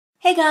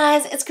Hey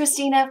guys, it's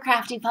Christina of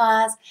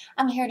CraftyPaws.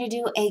 I'm here to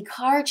do a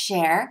card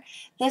share.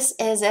 This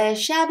is a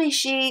shabby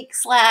chic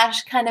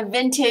slash kind of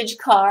vintage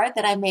card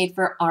that I made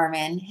for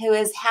Armin, who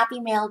is Happy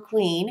Mail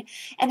Queen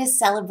and is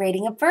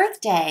celebrating a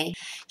birthday.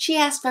 She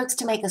asked folks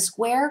to make a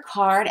square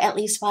card at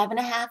least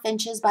 5.5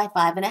 inches by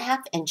 5.5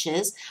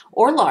 inches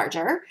or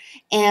larger,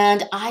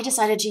 and I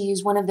decided to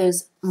use one of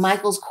those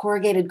Michael's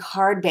corrugated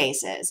card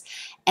bases.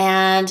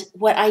 And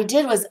what I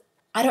did was,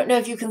 I don't know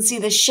if you can see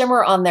the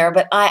shimmer on there,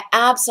 but I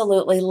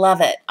absolutely love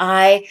it.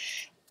 I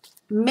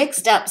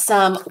mixed up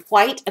some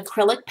white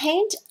acrylic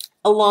paint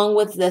along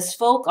with this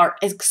folk art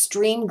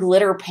extreme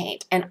glitter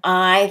paint, and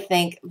I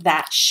think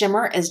that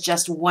shimmer is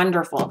just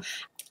wonderful.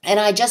 And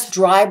I just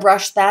dry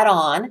brushed that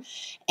on,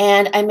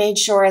 and I made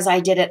sure as I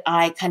did it,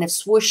 I kind of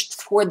swooshed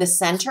toward the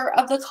center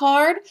of the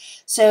card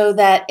so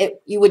that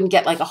you wouldn't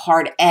get like a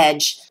hard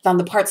edge on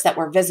the parts that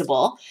were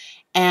visible.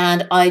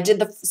 And I did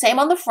the same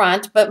on the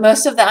front, but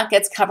most of that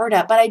gets covered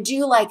up. But I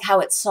do like how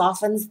it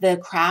softens the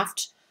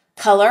craft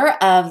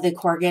color of the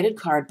corrugated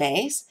card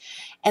base.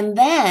 And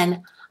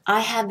then I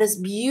have this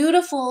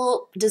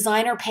beautiful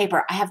designer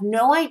paper. I have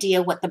no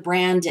idea what the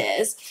brand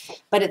is,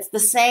 but it's the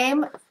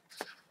same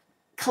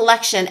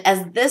collection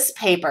as this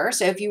paper.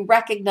 So if you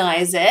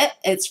recognize it,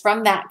 it's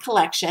from that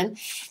collection.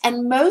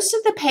 And most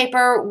of the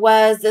paper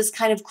was this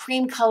kind of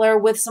cream color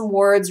with some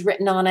words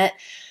written on it.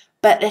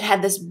 But it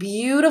had this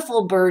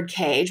beautiful bird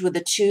cage with the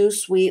two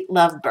sweet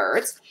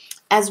lovebirds,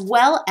 as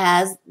well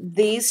as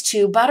these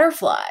two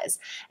butterflies.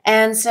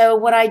 And so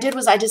what I did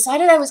was I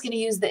decided I was going to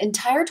use the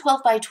entire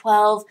 12 by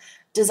 12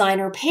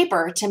 designer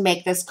paper to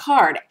make this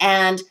card,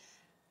 and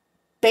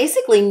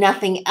basically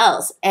nothing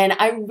else. And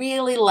I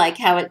really like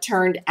how it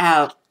turned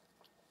out.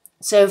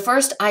 So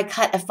first I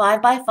cut a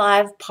 5 by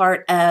 5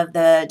 part of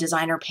the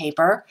designer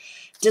paper,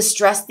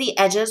 distressed the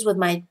edges with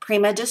my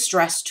Prima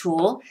Distress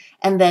tool,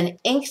 and then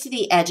inked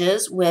the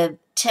edges with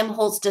Tim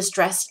Holtz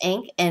Distressed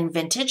ink in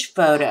Vintage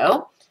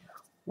Photo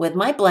with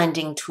my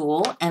blending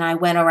tool, and I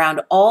went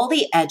around all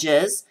the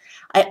edges.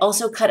 I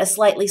also cut a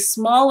slightly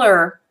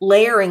smaller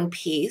layering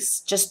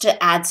piece just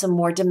to add some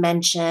more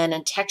dimension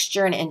and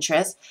texture and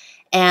interest,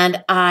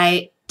 and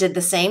I did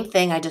the same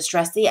thing. I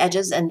distressed the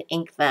edges and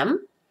inked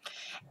them.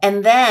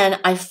 And then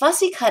I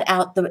fussy cut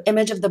out the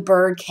image of the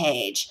bird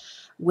cage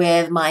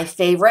with my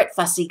favorite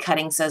fussy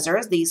cutting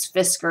scissors, these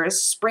Fiskars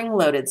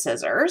spring-loaded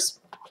scissors.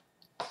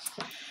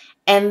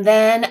 And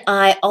then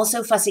I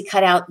also fussy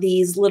cut out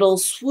these little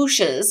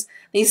swooshes,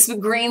 these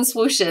green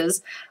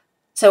swooshes,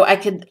 so I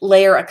could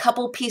layer a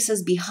couple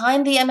pieces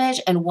behind the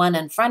image and one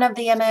in front of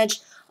the image.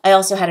 I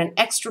also had an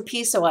extra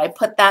piece, so I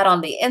put that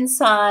on the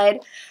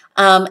inside.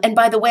 And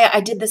by the way, I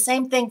did the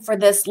same thing for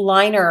this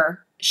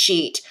liner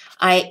sheet.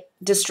 I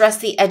distressed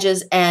the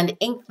edges and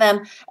inked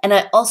them, and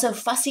I also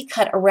fussy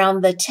cut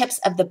around the tips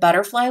of the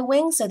butterfly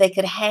wings so they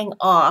could hang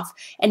off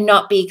and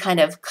not be kind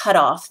of cut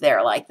off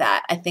there like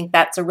that. I think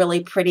that's a really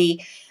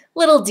pretty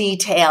little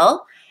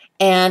detail,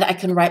 and I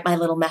can write my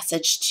little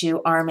message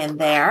to Armin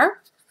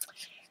there.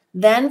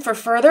 Then for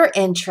further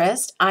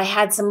interest, I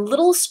had some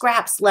little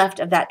scraps left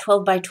of that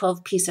 12 by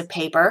 12 piece of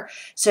paper,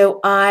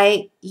 so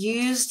I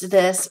used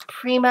this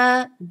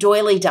Prima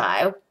doily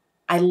die.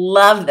 I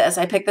love this.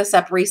 I picked this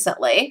up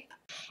recently.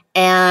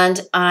 And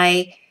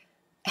I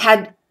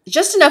had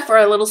just enough for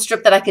a little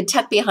strip that I could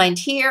tuck behind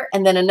here,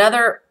 and then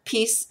another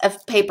piece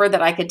of paper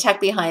that I could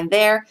tuck behind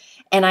there.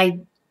 And I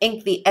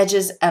inked the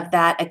edges of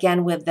that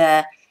again with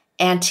the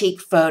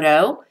antique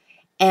photo.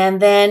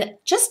 And then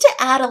just to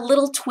add a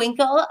little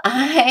twinkle,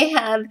 I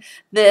have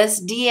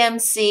this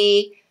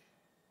DMC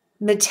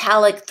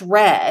metallic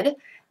thread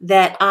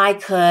that I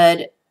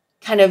could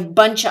kind of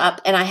bunch up,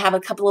 and I have a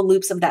couple of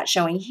loops of that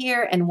showing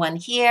here and one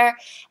here,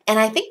 and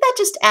I think that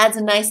just adds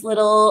a nice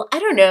little, I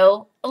don't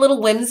know, a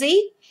little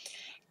whimsy.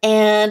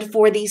 And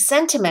for the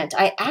sentiment,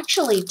 I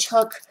actually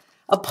took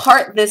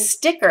apart this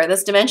sticker,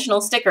 this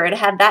dimensional sticker. It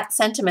had that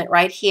sentiment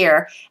right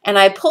here, and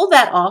I pulled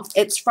that off.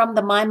 It's from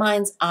the My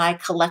Mind's Eye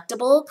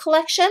collectible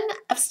collection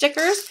of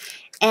stickers,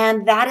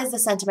 and that is the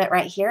sentiment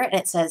right here, and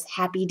it says,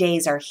 "Happy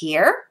days are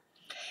here."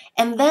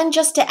 And then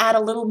just to add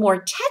a little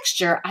more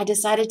texture, I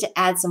decided to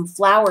add some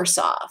Flower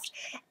Soft.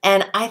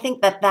 And I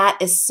think that that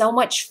is so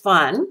much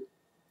fun.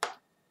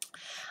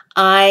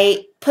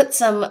 I put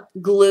some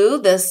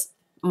glue,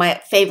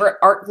 my favorite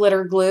art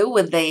glitter glue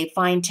with the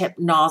fine tip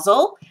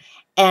nozzle,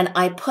 and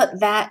I put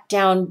that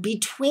down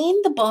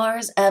between the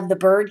bars of the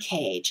bird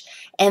cage.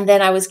 And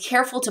then I was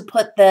careful to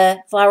put the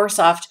Flower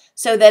Soft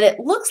so that it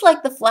looks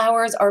like the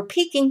flowers are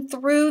peeking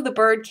through the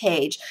bird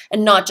cage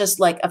and not just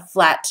like a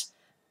flat,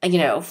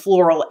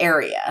 floral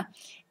area.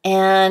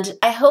 And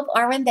I hope,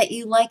 Armin, that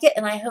you like it,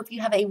 and I hope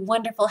you have a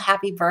wonderful,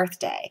 happy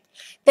birthday.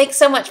 Thanks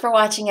so much for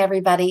watching,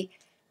 everybody.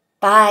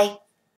 Bye.